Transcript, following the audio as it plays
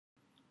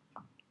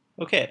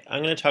Okay,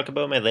 I'm going to talk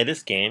about my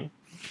latest game.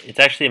 It's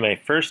actually my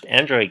first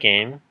Android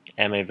game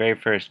and my very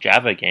first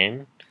Java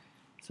game,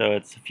 so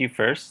it's a few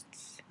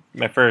firsts.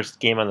 My first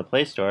game on the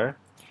Play Store,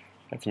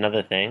 that's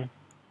another thing.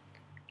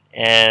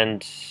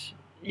 And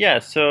yeah,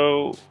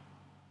 so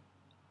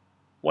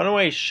why don't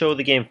I show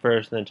the game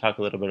first and then talk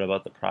a little bit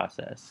about the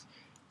process.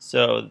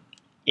 So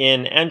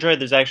in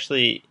Android, in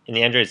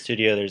the Android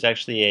Studio, there's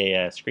actually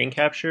a screen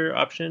capture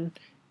option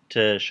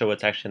to show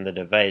what's actually on the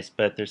device,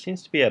 but there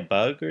seems to be a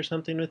bug or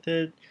something with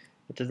it.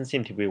 It doesn't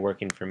seem to be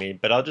working for me,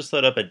 but I'll just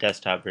load up a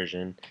desktop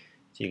version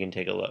so you can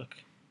take a look.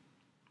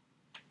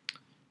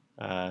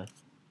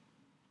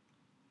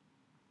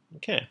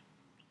 Okay,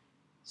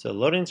 so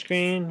loading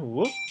screen,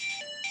 whoop.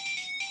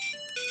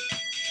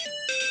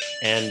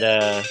 And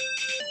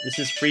this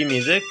is free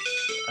music.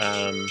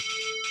 I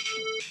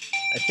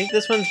think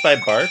this one's by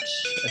Bart.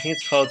 I think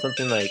it's called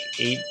something like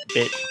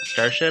 8-Bit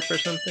Starship or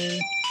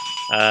something.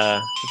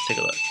 Let's take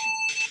a look.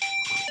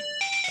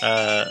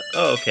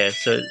 Oh, okay.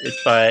 So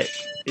it's by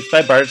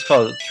Bart. It's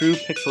called Through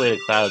Pixelated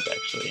Clouds,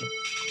 actually.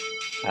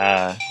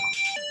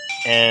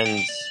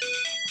 And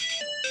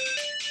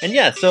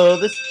yeah. So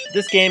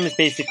this game is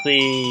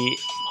basically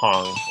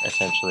Pong,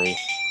 essentially.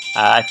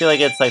 I feel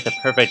like it's like the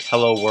perfect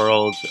hello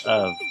world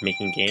of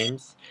making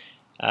games.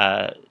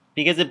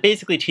 Because it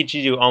basically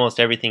teaches you almost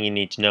everything you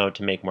need to know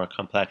to make more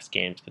complex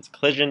games. It's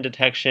collision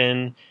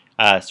detection,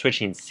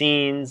 switching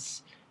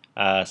scenes,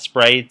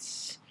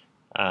 sprites,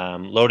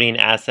 loading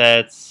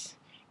assets,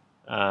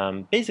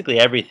 basically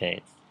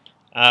everything.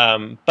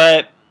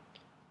 But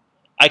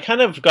I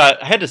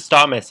had to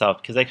stop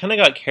myself because I kind of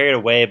got carried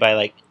away by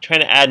like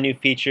trying to add new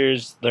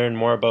features, learn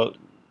more about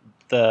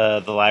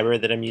the library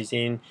that I'm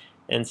using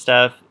and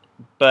stuff.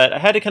 But I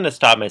had to kind of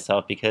stop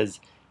myself because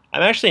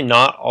I'm actually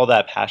not all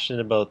that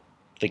passionate about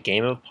the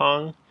game of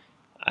Pong.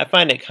 I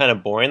find it kind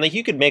of boring. Like,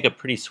 you could make a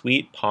pretty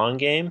sweet Pong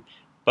game,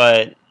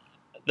 but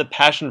the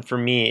passion for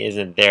me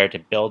isn't there to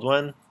build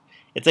one.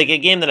 It's like a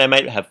game that I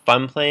might have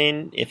fun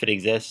playing if it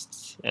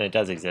exists, and it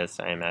does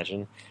exist, I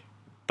imagine.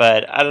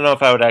 But I don't know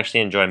if I would actually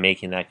enjoy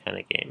making that kind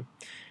of game.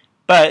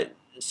 But,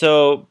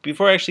 so,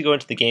 before I actually go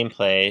into the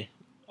gameplay,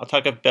 I'll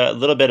talk a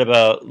little bit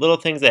about little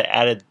things that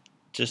I added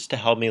just to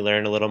help me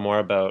learn a little more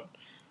about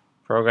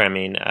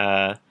programming.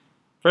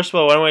 First of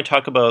all, why don't I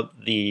talk about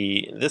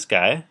this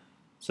guy?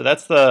 So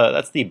that's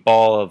the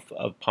ball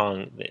of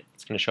Pong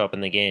that's going to show up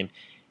in the game,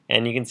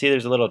 and you can see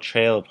there's a little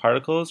trail of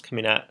particles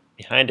coming out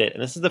behind it.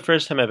 And this is the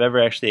first time I've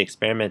ever actually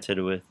experimented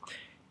with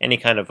any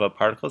kind of a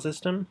particle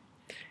system.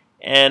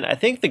 And I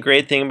think the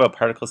great thing about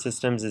particle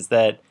systems is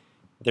that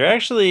they're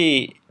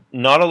actually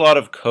not a lot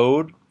of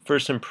code for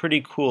some pretty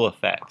cool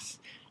effects.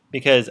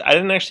 Because I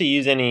didn't actually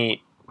use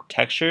any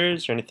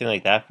textures or anything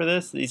like that for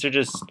this. These are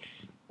just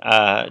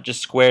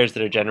squares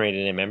that are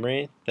generated in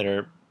memory that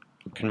are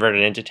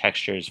converted into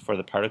textures for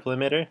the particle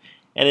emitter,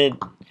 and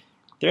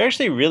they're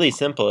actually really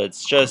simple.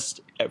 It's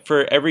just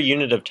for every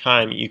unit of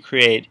time you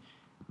create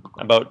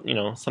about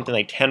something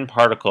like 10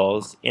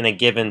 particles in a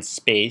given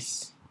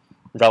space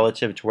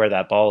relative to where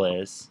that ball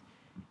is,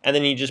 and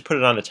then you just put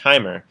it on a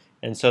timer,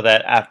 and so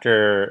that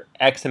after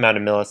X amount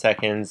of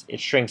milliseconds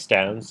it shrinks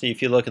down. So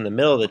if you look in the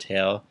middle of the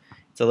tail,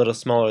 it's a little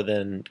smaller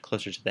than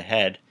closer to the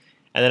head,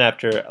 and then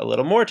after a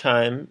little more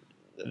time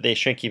they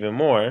shrink even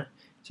more.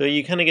 So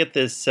you kind of get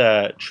this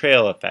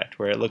trail effect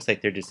where it looks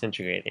like they're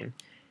disintegrating.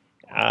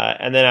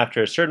 And then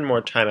after a certain more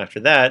time after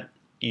that,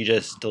 you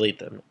just delete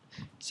them.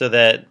 So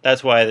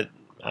that's why,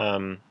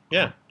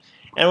 yeah.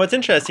 And what's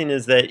interesting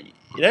is that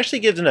it actually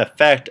gives an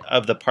effect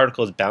of the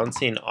particles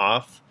bouncing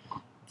off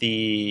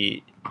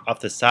the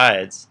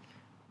sides.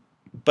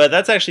 But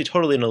that's actually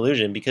totally an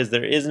illusion because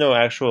there is no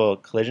actual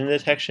collision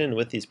detection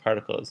with these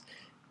particles.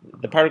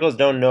 The particles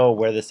don't know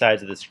where the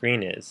sides of the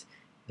screen is.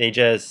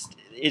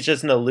 It's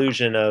just an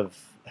illusion of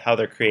how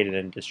they're created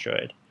and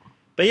destroyed.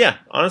 But yeah,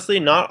 honestly,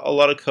 not a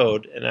lot of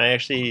code, and I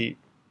actually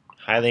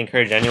highly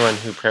encourage anyone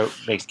who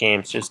makes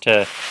games just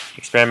to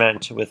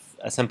experiment with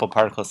a simple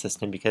particle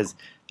system because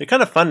they're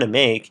kind of fun to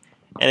make,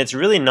 and it's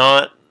really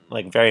not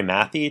like very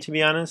mathy, to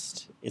be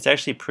honest. It's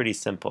actually pretty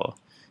simple.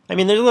 I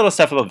mean, there's a little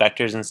stuff about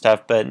vectors and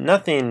stuff, but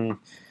nothing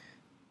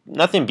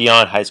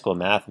beyond high school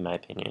math, in my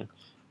opinion.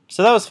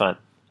 So that was fun.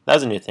 That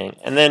was a new thing.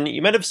 And then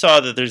you might have saw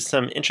that there's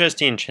some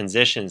interesting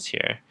transitions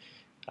here.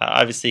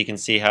 Obviously, you can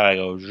see how I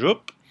go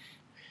zoop.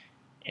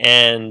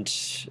 And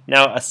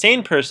now a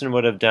sane person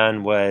would have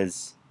done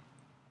was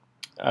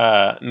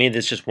made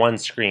this just one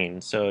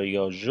screen. So you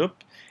go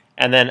zoop,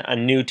 and then a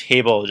new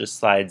table just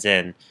slides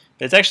in.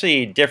 But it's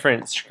actually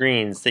different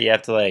screens that you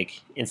have to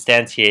like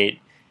instantiate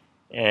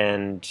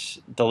and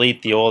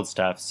delete the old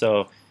stuff.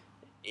 So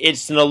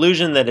it's an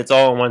illusion that it's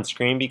all on one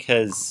screen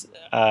because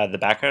the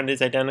background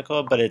is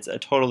identical, but it's a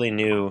totally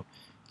new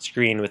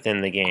screen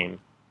within the game.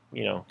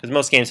 Because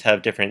most games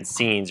have different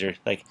scenes, or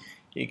like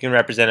you can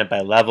represent it by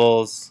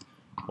levels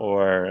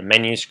or a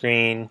menu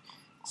screen.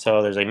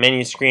 So there's like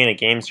menu screen, a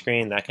game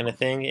screen, that kind of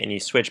thing, and you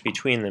switch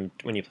between them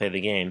when you play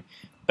the game.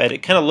 But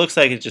it kind of looks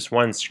like it's just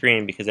one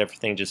screen because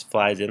everything just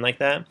flies in like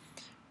that.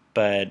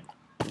 But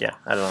yeah,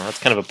 I don't know. That's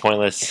kind of a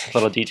pointless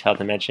little detail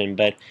to mention,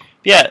 but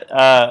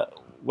yeah,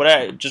 what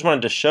I just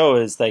wanted to show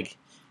is like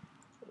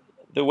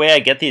the way I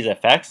get these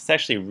effects. It's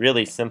actually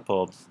really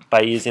simple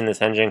by using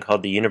this engine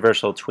called the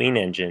Universal Tween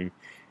engine.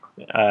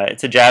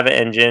 It's a Java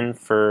engine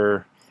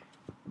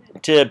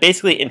to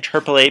basically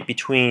interpolate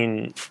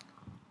between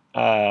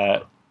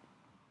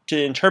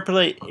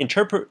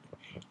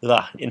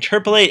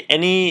interpolate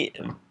any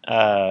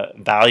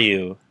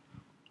value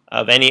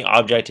of any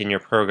object in your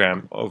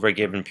program over a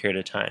given period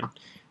of time.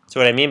 So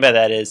what I mean by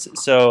that is,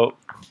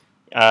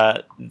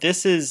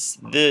 this is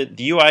the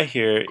UI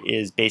here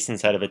is based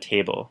inside of a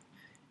table,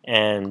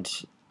 and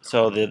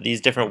so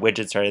these different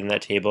widgets are in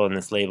that table, and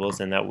this labels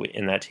in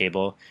that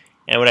table.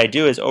 And what I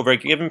do is, over a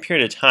given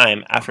period of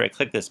time, after I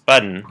click this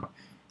button,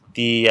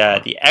 the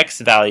X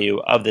value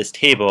of this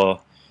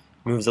table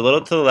moves a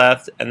little to the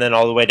left and then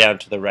all the way down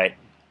to the right,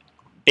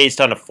 based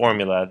on a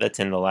formula that's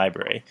in the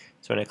library.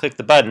 So when I click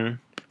the button,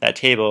 that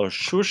table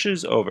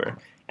swooshes over,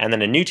 and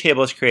then a new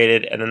table is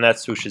created, and then that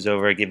swooshes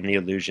over, giving the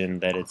illusion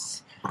that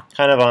it's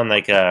kind of on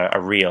like a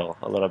reel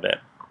a little bit.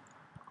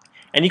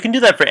 And you can do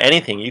that for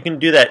anything. You can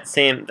do that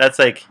same, that's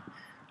like,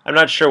 I'm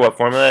not sure what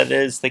formula it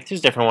is. Like, there's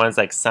different ones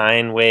like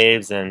sine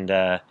waves and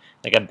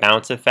like a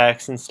bounce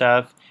effects and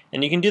stuff.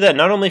 And you can do that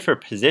not only for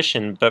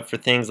position, but for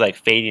things like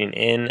fading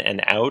in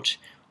and out,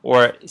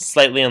 or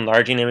slightly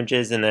enlarging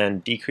images and then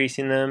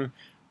decreasing them,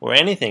 or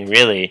anything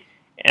really.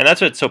 And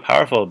that's what's so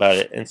powerful about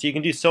it. And so you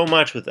can do so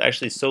much with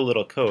actually so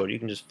little code. You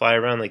can just fly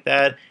around like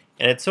that,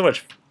 and it's so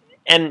much.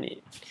 And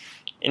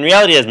in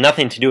reality, it has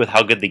nothing to do with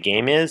how good the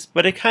game is,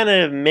 but it kind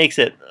of makes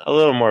it a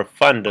little more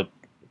fun to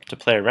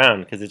play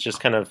around, because it's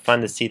just kind of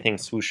fun to see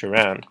things swoosh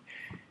around.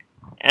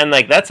 And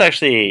like that's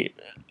actually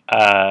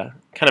kind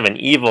of an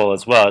evil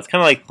as well. It's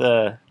kind of like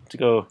it's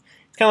kind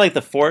of like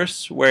the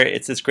Force, where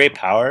it's this great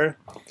power,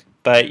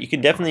 but you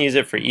can definitely use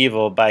it for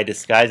evil by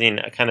disguising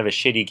a kind of a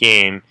shitty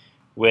game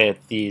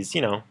with these,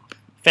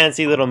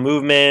 fancy little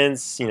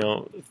movements,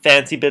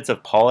 fancy bits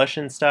of polish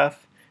and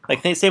stuff.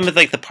 Like same with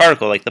like the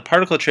particle. Like the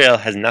particle trail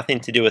has nothing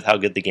to do with how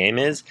good the game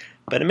is,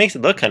 but it makes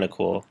it look kind of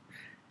cool.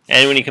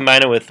 And when you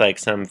combine it with like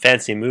some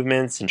fancy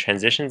movements and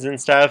transitions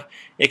and stuff,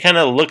 it kind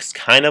of looks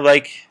kind of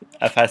like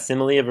a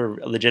facsimile of a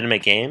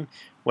legitimate game,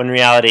 when in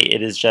reality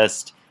it is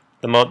just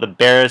the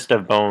barest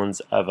of bones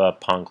of a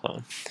Pong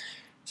clone.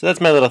 So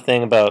that's my little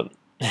thing about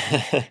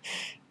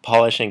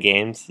polishing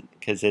games,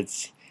 because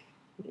it's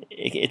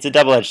a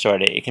double-edged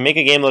sword. It can make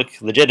a game look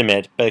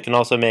legitimate, but it can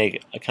also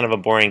make a kind of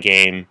a boring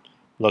game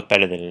look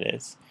better than it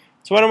is.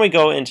 So why don't we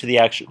go into the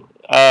actual,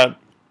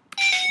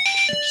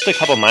 just a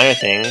couple minor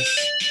things.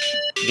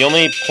 The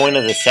only point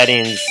of the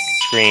settings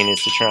screen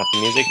is to turn off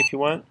the music if you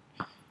want.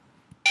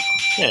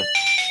 Yeah.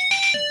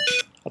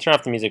 I'll turn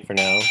off the music for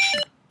now.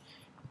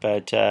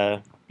 But,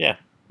 yeah.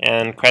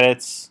 And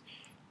credits,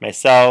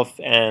 myself,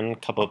 and a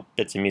couple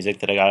bits of music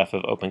that I got off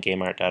of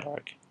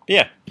opengameart.org. But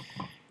yeah.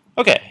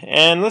 Okay,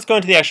 and let's go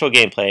into the actual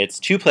gameplay. It's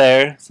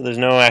 2-player, so there's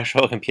no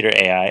actual computer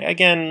AI.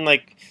 Again,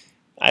 like,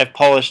 I've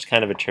polished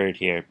kind of a turd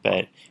here,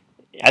 but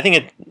I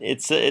think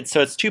it's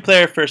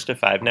 2-player first to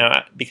 5.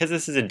 Now, because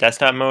this is in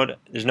desktop mode,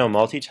 there's no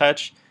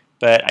multi-touch,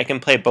 but I can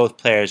play both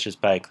players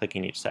just by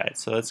clicking each side.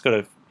 So let's go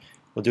to,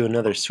 we'll do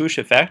another swoosh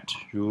effect.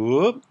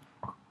 Whoop,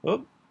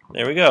 whoop,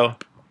 there we go.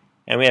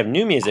 And we have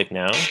new music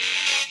now.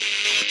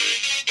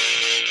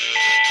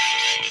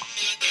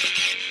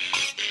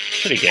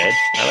 Pretty good.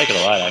 I like it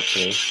a lot,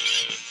 actually.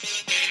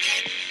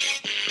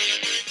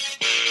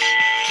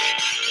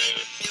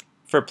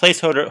 For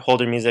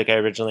placeholder music, I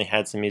originally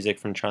had some music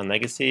from Tron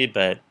Legacy,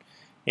 but,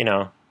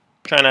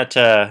 try not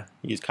to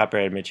use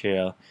copyrighted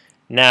material.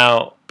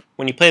 Now,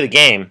 when you play the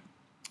game,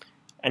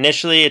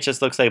 initially it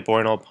just looks like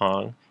boring old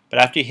Pong, but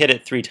after you hit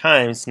it 3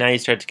 times, now you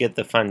start to get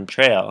the fun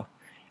trail.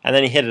 And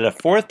then you hit it a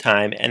 4th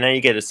time, and now you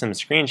get some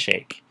screen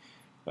shake.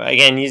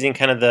 Again, using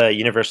kind of the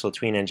Universal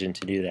Tween engine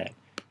to do that.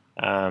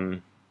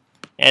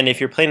 And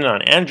if you're playing it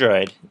on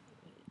Android,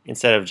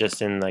 instead of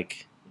just in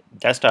like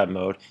desktop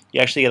mode,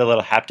 you actually get a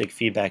little haptic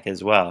feedback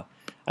as well.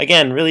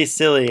 Again, really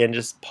silly and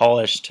just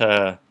polished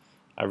to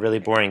a really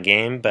boring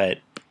game,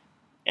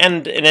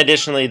 and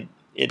additionally,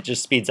 it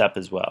just speeds up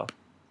as well.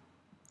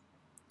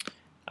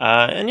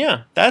 And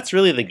yeah, that's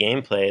really the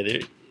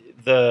gameplay.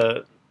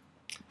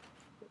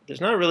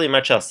 There's not really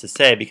much else to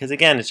say, because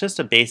again, it's just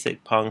a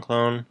basic Pong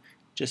clone,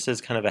 just as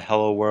kind of a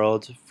hello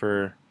world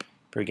for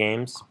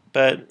games.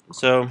 But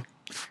so,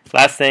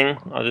 last thing,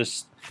 we'll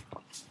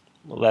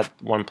let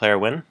one player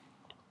win.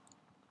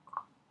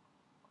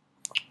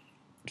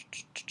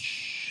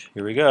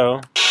 Here we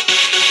go.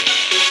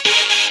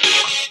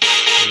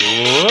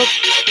 Whoop.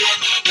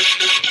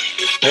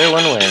 Player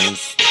 1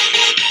 wins.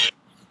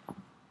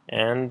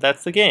 And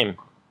that's the game.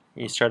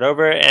 You start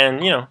over,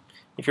 and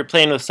if you're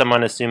playing with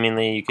someone,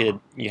 assumingly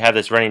you have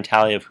this running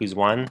tally of who's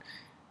won,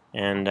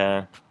 and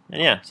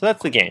yeah, so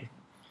that's the game.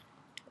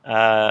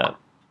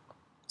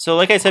 So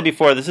like I said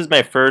before, this is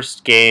my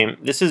first game.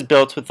 This is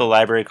built with the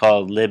library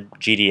called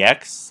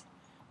libGDX.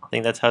 I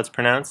think that's how it's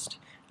pronounced.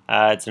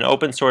 It's an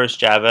open source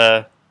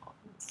Java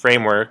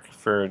framework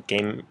for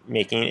game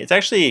making. It's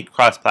actually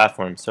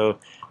cross-platform, so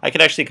I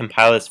could actually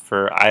compile this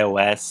for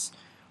iOS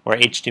or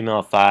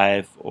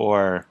HTML5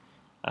 or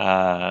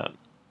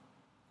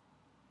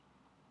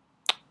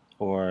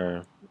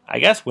I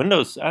guess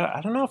Windows.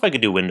 I don't know if I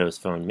could do Windows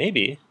Phone.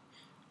 Maybe.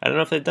 I don't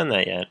know if they've done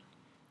that yet.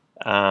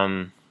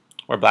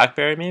 Or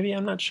BlackBerry, maybe.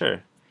 I'm not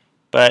sure.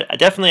 But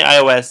definitely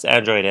iOS,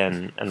 Android,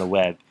 and the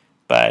web.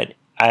 But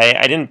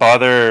I didn't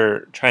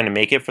bother trying to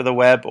make it for the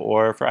web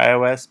or for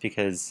iOS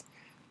because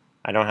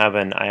I don't have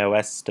an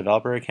iOS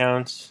developer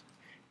account,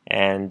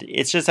 and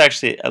it's just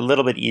actually a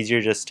little bit easier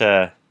just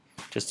to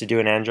do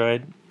an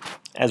Android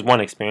as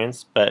one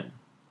experience. But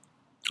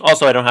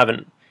also,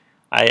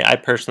 I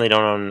personally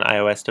don't own an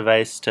iOS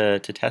device to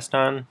test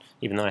on,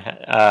 even though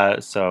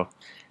so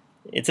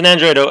it's an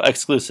Android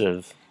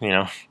exclusive,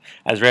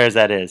 as rare as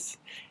that is.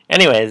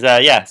 Anyways,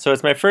 yeah, so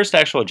it's my first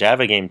actual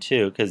Java game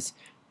too, because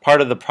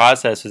part of the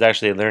process was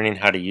actually learning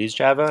how to use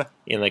Java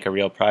in like a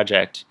real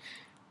project.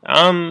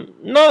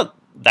 Not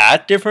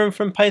that different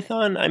from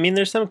Python. I mean,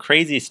 there's some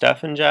crazy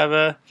stuff in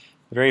Java,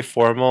 very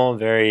formal,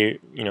 very,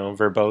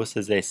 verbose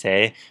as they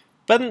say,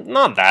 but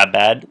not that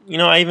bad.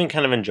 I even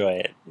kind of enjoy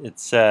it.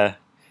 It's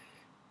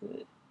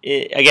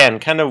again,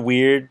 kind of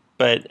weird,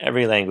 but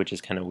every language is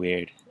kind of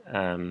weird.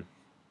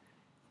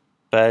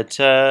 But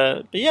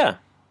yeah,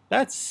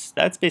 that's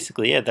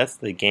basically it. That's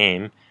the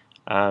game.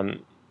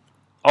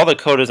 All the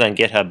code is on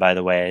GitHub, by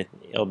the way.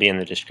 It'll be in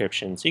the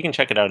description, so you can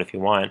check it out if you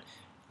want.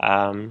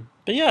 But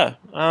yeah,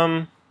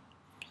 I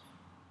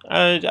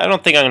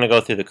don't think I'm going to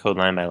go through the code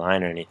line by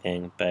line or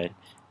anything, but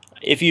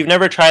if you've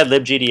never tried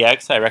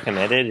libGDX, I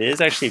recommend it. It is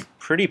actually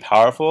pretty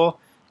powerful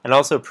and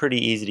also pretty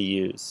easy to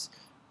use.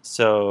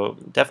 So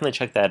definitely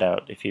check that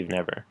out if you've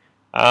never.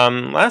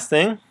 Last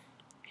thing,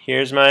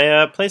 here's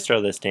my Play Store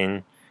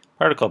listing,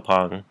 Particle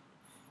Pong.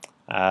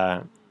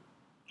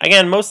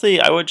 Again, mostly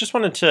I just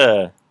wanted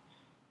to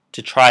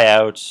try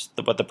out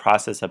what the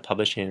process of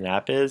publishing an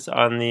app is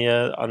on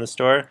the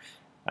store.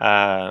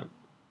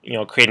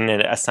 Creating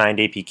an assigned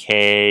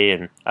APK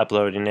and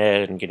uploading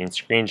it and getting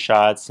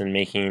screenshots and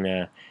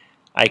making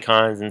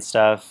icons and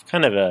stuff.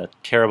 Kind of a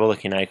terrible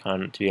looking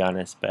icon, to be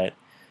honest, but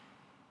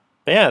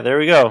yeah, there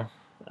we go.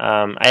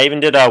 I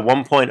even did a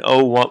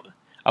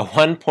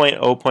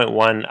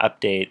 1.0.1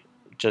 update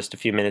just a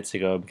few minutes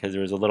ago because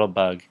there was a little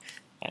bug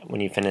when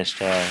you finished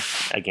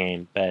a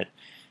game. But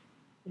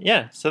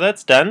yeah, so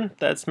that's done.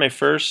 That's my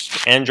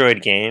first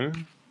Android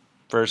game,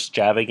 first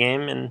Java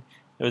game, and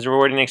it was a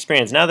rewarding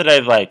experience. Now that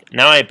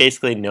I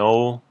basically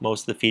know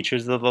most of the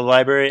features of the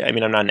library. I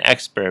mean, I'm not an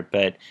expert,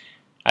 but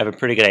I have a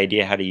pretty good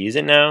idea how to use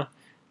it now.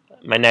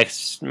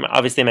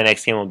 Obviously my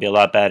next game will be a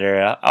lot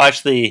better.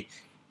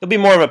 It'll be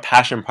more of a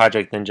passion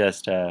project than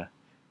just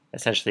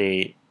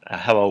essentially a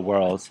Hello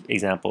World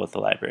example with the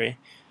library.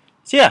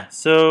 So yeah,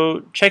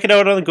 so check it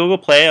out on the Google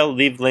Play. I'll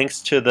leave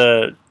links to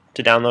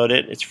download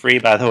it. It's free,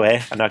 by the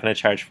way. I'm not going to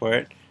charge for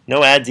it.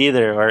 No ads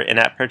either or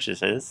in-app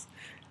purchases.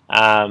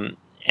 And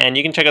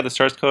you can check out the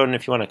source code, and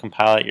if you want to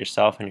compile it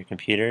yourself on your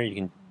computer, you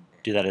can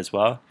do that as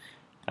well.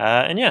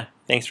 And yeah,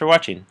 thanks for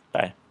watching.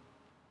 Bye.